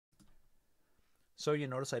So you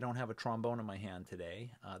notice I don't have a trombone in my hand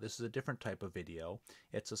today. This is a different type of video.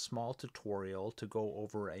 It's a small tutorial to go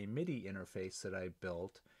over a MIDI interface that I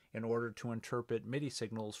built in order to interpret MIDI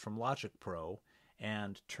signals from Logic Pro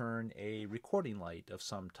and turn a recording light of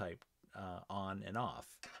some type on and off.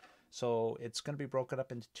 So it's going to be broken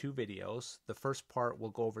up into two videos. The first part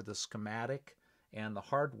will go over the schematic and the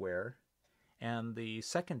hardware, and the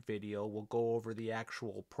second video will go over the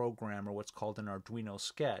actual program, or what's called an Arduino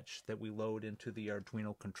sketch, that we load into the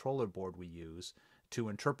Arduino controller board we use to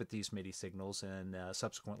interpret these MIDI signals and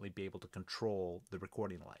subsequently be able to control the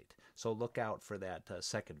recording light. So look out for that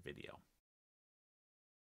second video.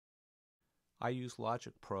 I use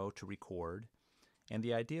Logic Pro to record, and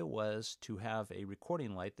the idea was to have a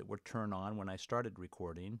recording light that would turn on when I started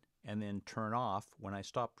recording and then turn off when I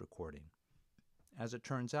stopped recording. As it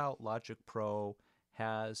turns out, Logic Pro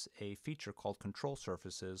has a feature called control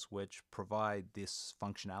surfaces which provide this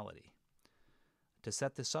functionality. To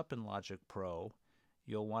set this up in Logic Pro,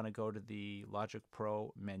 you'll want to go to the Logic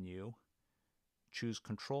Pro menu, choose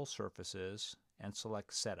Control Surfaces, and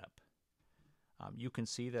select Setup. You can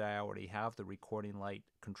see that I already have the recording light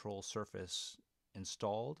control surface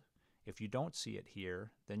installed. If you don't see it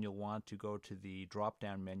here, then you'll want to go to the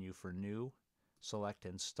drop-down menu for New, select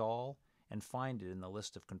Install, and find it in the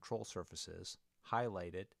list of control surfaces,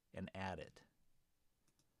 highlight it, and add it.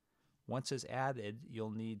 Once it's added,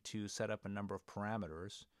 you'll need to set up a number of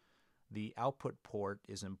parameters. The output port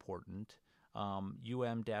is important.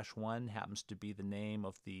 UM-1 happens to be the name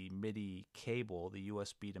of the MIDI cable, the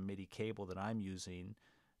USB to MIDI cable that I'm using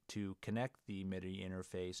to connect the MIDI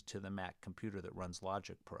interface to the Mac computer that runs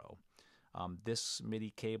Logic Pro. This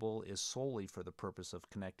MIDI cable is solely for the purpose of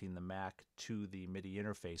connecting the Mac to the MIDI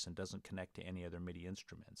interface and doesn't connect to any other MIDI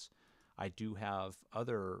instruments. I do have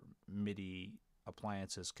other MIDI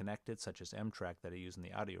appliances connected, such as M-Track, that I use in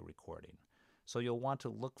the audio recording. So you'll want to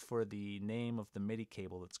look for the name of the MIDI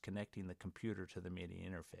cable that's connecting the computer to the MIDI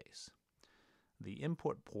interface. The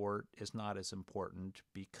input port is not as important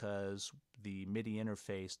because the MIDI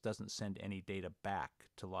interface doesn't send any data back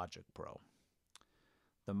to Logic Pro.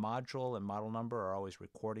 The module and model number are always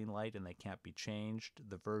recording light and they can't be changed.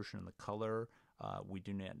 The version and the color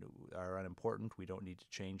are unimportant. We don't need to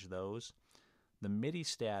change those. The MIDI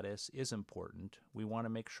status is important. We want to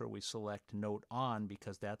make sure we select Note On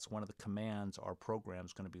because that's one of the commands our program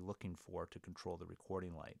is going to be looking for to control the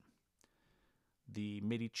recording light. The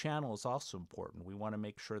MIDI channel is also important. We want to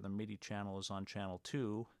make sure the MIDI channel is on channel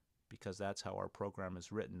 2 because that's how our program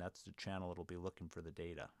is written. That's the channel it'll be looking for the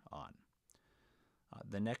data on.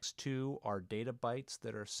 The next two are data bytes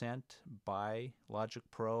that are sent by Logic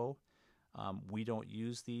Pro. We don't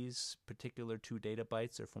use these particular two data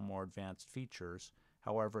bytes. They're for more advanced features.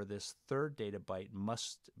 However, this third data byte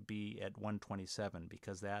must be at 127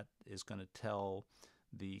 because that is going to tell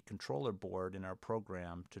the controller board in our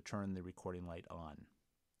program to turn the recording light on.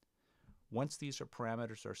 Once these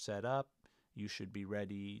parameters are set up, you should be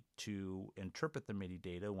ready to interpret the MIDI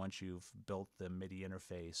data once you've built the MIDI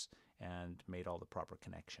interface and made all the proper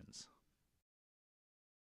connections.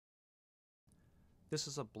 This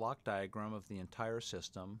is a block diagram of the entire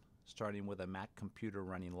system, starting with a Mac computer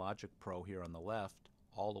running Logic Pro here on the left,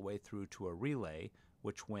 all the way through to a relay,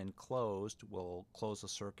 which when closed will close the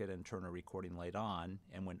circuit and turn a recording light on,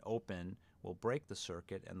 and when open will break the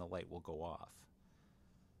circuit and the light will go off.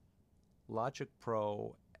 Logic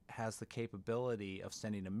Pro has the capability of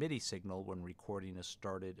sending a MIDI signal when recording is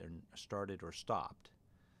started or stopped,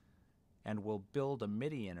 and will build a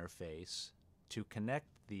MIDI interface to connect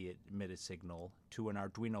the MIDI signal to an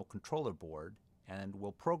Arduino controller board, and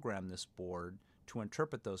will program this board to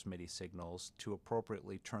interpret those MIDI signals to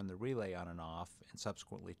appropriately turn the relay on and off, and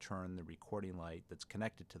subsequently turn the recording light that's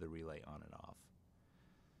connected to the relay on and off.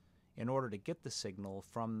 In order to get the signal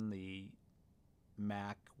from the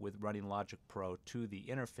Mac with running Logic Pro to the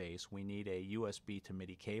interface, we need a USB to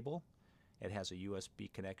MIDI cable. It has a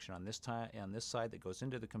USB connection on this side that goes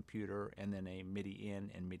into the computer, and then a MIDI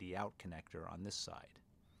in and MIDI out connector on this side.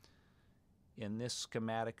 In this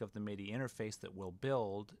schematic of the MIDI interface that we'll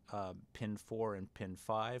build, pin 4 and pin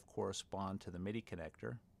 5 correspond to the MIDI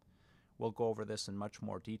connector. We'll go over this in much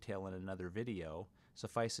more detail in another video.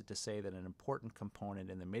 Suffice it to say that an important component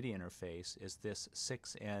in the MIDI interface is this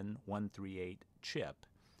 6N138 chip.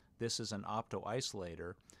 This is an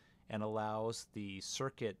opto-isolator and allows the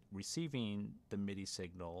circuit receiving the MIDI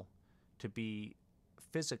signal to be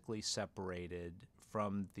physically separated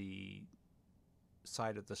from the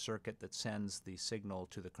side of the circuit that sends the signal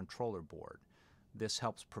to the controller board. This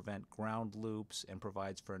helps prevent ground loops and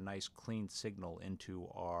provides for a nice clean signal into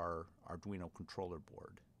our Arduino controller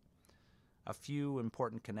board. A few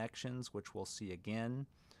important connections, which we'll see again,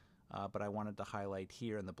 but I wanted to highlight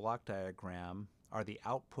here in the block diagram, are the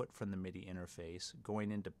output from the MIDI interface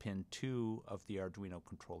going into pin 2 of the Arduino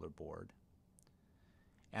controller board,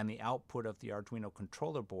 and the output of the Arduino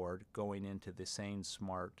controller board going into the same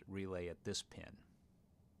smart relay at this pin.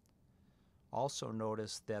 Also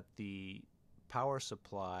notice that the power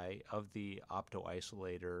supply of the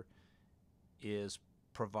opto-isolator is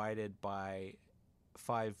provided by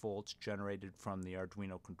 5 volts generated from the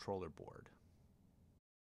Arduino controller board.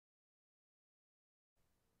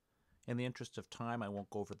 In the interest of time, I won't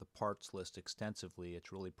go over the parts list extensively.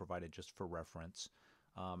 It's really provided just for reference.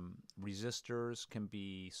 Resistors can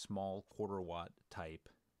be small quarter-watt type.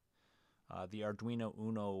 The Arduino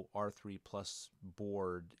Uno R3 Plus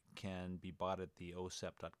board can be bought at the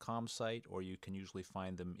osep.com site, or you can usually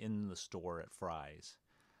find them in the store at Fry's.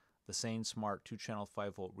 The same smart 2-channel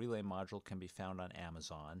 5-volt relay module can be found on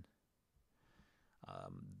Amazon.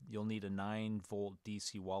 You'll need a 9-volt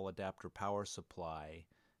DC wall adapter power supply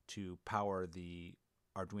to power the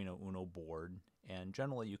Arduino Uno board, and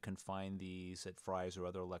generally you can find these at Fry's or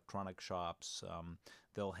other electronic shops.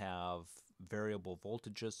 They'll have variable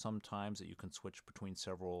voltages sometimes that you can switch between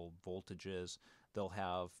several voltages. They'll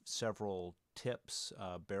have several tips,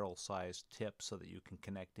 barrel-sized tips, so that you can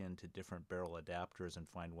connect into different barrel adapters and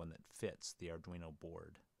find one that fits the Arduino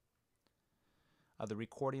board. The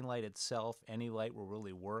recording light itself, any light will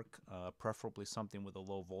really work, preferably something with a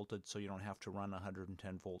low voltage so you don't have to run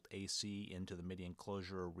 110 volt AC into the MIDI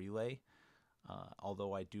enclosure or relay.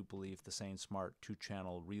 Although I do believe the same smart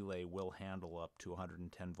 2-channel relay will handle up to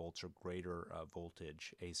 110 volts or greater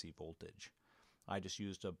voltage, AC voltage. I just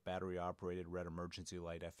used a battery-operated red emergency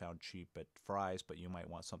light I found cheap at Fry's, but you might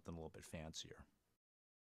want something a little bit fancier.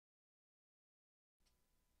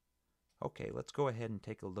 Okay, let's go ahead and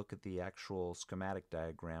take a look at the actual schematic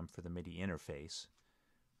diagram for the MIDI interface.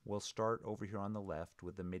 We'll start over here on the left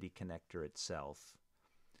with the MIDI connector itself.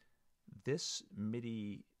 This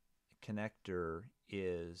MIDI connector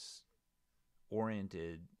is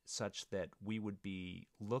oriented such that we would be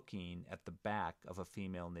looking at the back of a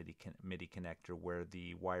female MIDI connector where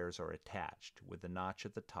the wires are attached with the notch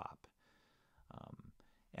at the top.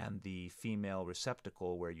 And the female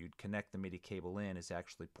receptacle where you'd connect the MIDI cable in is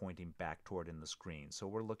actually pointing back toward in the screen. So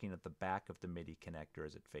we're looking at the back of the MIDI connector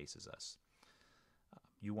as it faces us.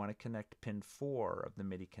 You want to connect pin 4 of the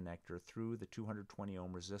MIDI connector through the 220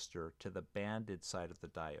 ohm resistor to the banded side of the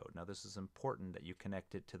diode. Now this is important that you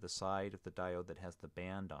connect it to the side of the diode that has the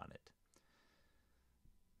band on it.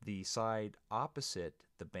 The side opposite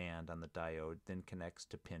the band on the diode then connects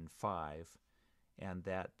to pin 5, and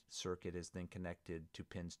that circuit is then connected to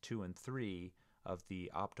pins 2 and 3 of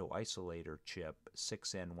the opto-isolator chip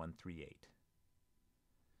 6N138.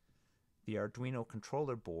 The Arduino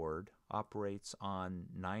controller board operates on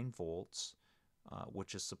 9 volts,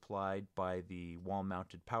 which is supplied by the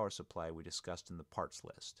wall-mounted power supply we discussed in the parts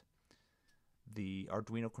list. The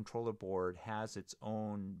Arduino controller board has its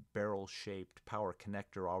own barrel-shaped power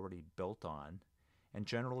connector already built on, and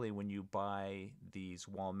generally when you buy these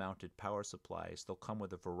wall-mounted power supplies, they'll come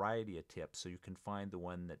with a variety of tips so you can find the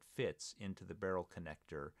one that fits into the barrel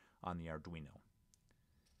connector on the Arduino.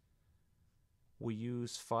 We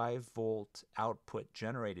use 5-volt output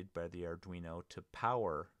generated by the Arduino to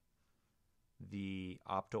power the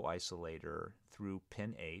opto-isolator through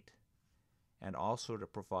pin 8, and also to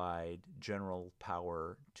provide general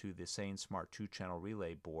power to the same smart 2-channel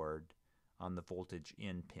relay board on the voltage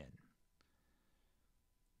in pin.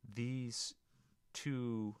 These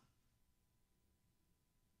two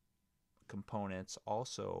components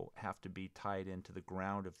also have to be tied into the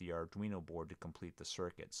ground of the Arduino board to complete the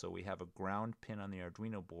circuit. So we have a ground pin on the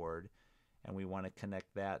Arduino board, and we want to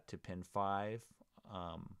connect that to pin 5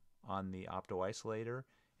 on the opto-isolator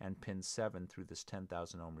and pin 7 through this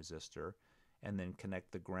 10,000 ohm resistor, and then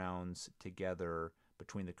connect the grounds together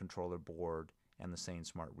between the controller board and the same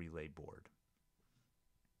smart relay board.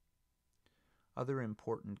 Other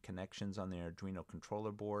important connections on the Arduino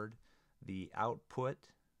controller board: the output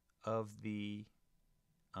of the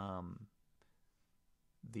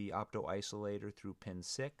opto-isolator through pin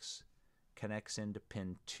 6 connects into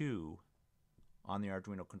pin 2 on the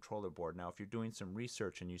Arduino controller board. Now if you're doing some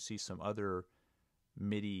research and you see some other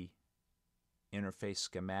MIDI interface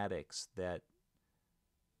schematics that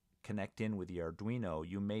connect in with the Arduino,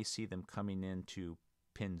 you may see them coming into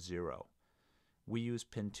pin 0. We use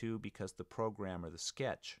pin 2 because the program or the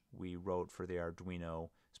sketch we wrote for the Arduino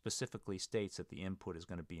specifically states that the input is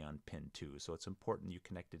going to be on pin 2, so it's important you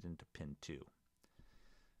connect it into pin 2.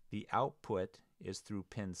 The output is through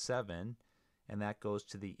pin 7, and that goes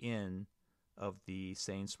to the in of the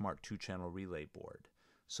same Smart 2-channel relay board.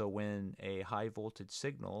 So when a high voltage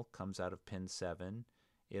signal comes out of pin 7,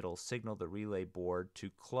 it'll signal the relay board to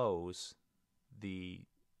close the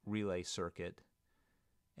relay circuit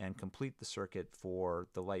and complete the circuit for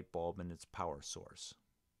the light bulb and its power source.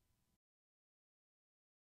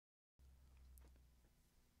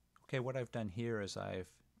 Okay, what I've done here is I've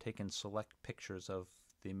taken select pictures of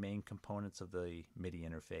the main components of the MIDI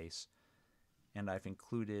interface, and I've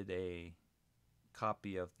included a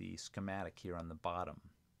copy of the schematic here on the bottom.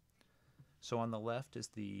 So on the left is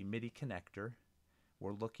the MIDI connector.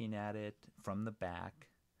 We're looking at it from the back.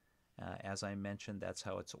 As I mentioned, that's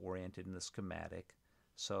how it's oriented in the schematic.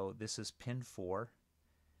 So this is pin 4,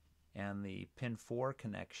 and the pin 4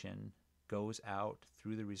 connection goes out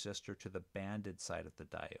through the resistor to the banded side of the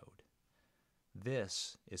diode.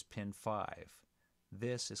 This is pin 5.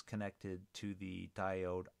 This is connected to the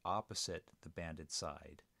diode opposite the banded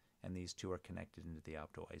side, and these two are connected into the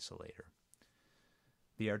opto-isolator.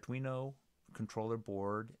 The Arduino controller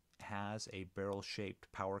board has a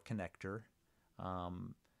barrel-shaped power connector.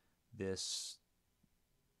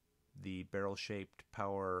 The barrel-shaped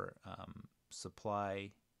power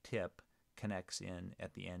supply tip connects in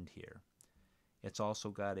at the end here. It's also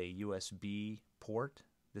got a USB port.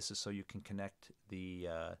 This is so you can connect the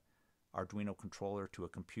Arduino controller to a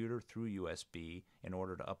computer through USB in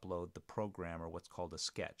order to upload the program, or what's called a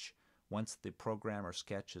sketch. Once the program or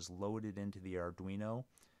sketch is loaded into the Arduino,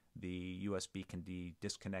 the USB can be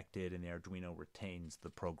disconnected and the Arduino retains the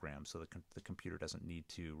program, so the computer doesn't need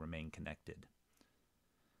to remain connected.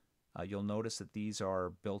 You'll notice that these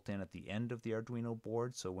are built in at the end of the Arduino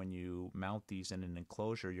board, so when you mount these in an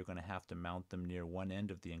enclosure, you're going to have to mount them near one end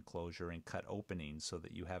of the enclosure and cut openings so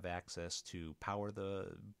that you have access to power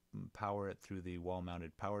it through the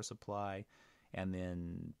wall-mounted power supply, and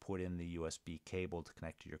then put in the USB cable to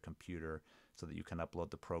connect to your computer so that you can upload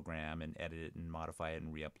the program and edit it and modify it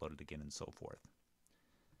and re-upload it again and so forth.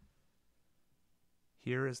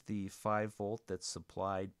 Here is the 5 volt that's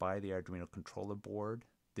supplied by the Arduino controller board.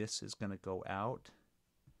 This is going to go out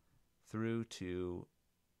through to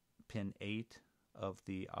pin 8 of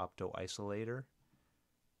the opto-isolator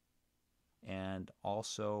and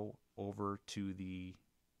also over to the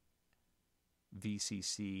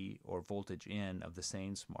VCC or voltage in of the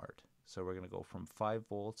same Smart. So we're going to go from 5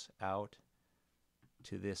 volts out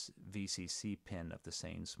to this VCC pin of the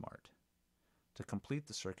same Smart. To complete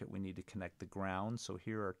the circuit, we need to connect the ground. So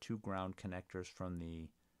here are 2 ground connectors from the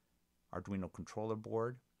Arduino controller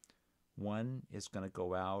board. One is going to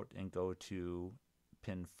go out and go to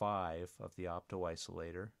pin 5 of the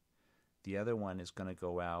opto-isolator. The other one is going to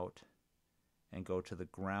go out and go to the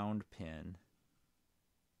ground pin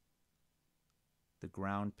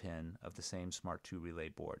of the same Smart 2 relay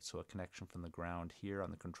board. So a connection from the ground here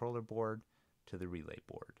on the controller board to the relay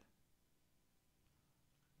board.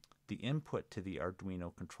 The input to the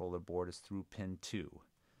Arduino controller board is through pin 2.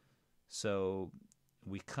 So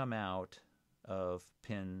we come out of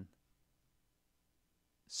pin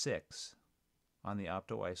 6 on the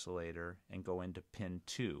opto-isolator and go into pin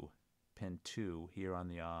 2 here on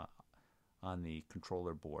the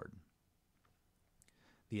controller board.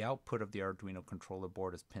 The output of the Arduino controller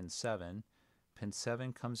board is pin 7. Pin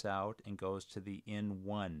 7 comes out and goes to the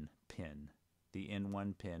in1 pin,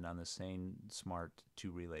 on the same Smart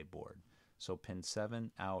 2 relay board. So pin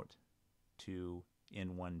 7 out to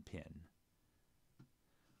in1 pin.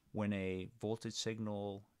 When a voltage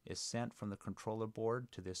signal is sent from the controller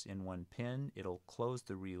board to this in1 pin, it'll close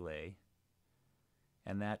the relay,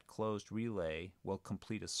 and that closed relay will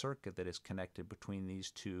complete a circuit that is connected between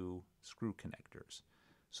these 2 screw connectors.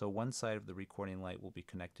 So one side of the recording light will be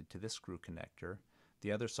connected to this screw connector.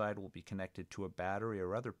 The other side will be connected to a battery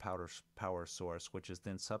or other power source, which is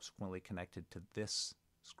then subsequently connected to this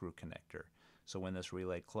screw connector. So when this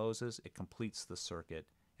relay closes, it completes the circuit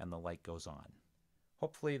and the light goes on.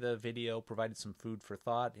 Hopefully the video provided some food for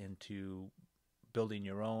thought into building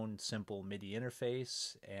your own simple MIDI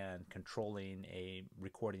interface and controlling a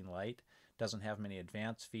recording light. Doesn't have many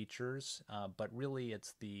advanced features, but really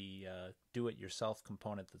it's the do-it-yourself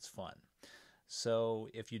component that's fun. So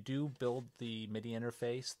if you do build the MIDI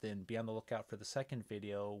interface, then be on the lookout for the second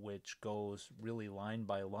video, which goes really line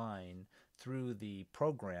by line through the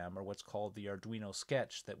program, or what's called the Arduino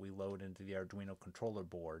sketch that we load into the Arduino controller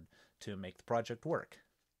board to make the project work.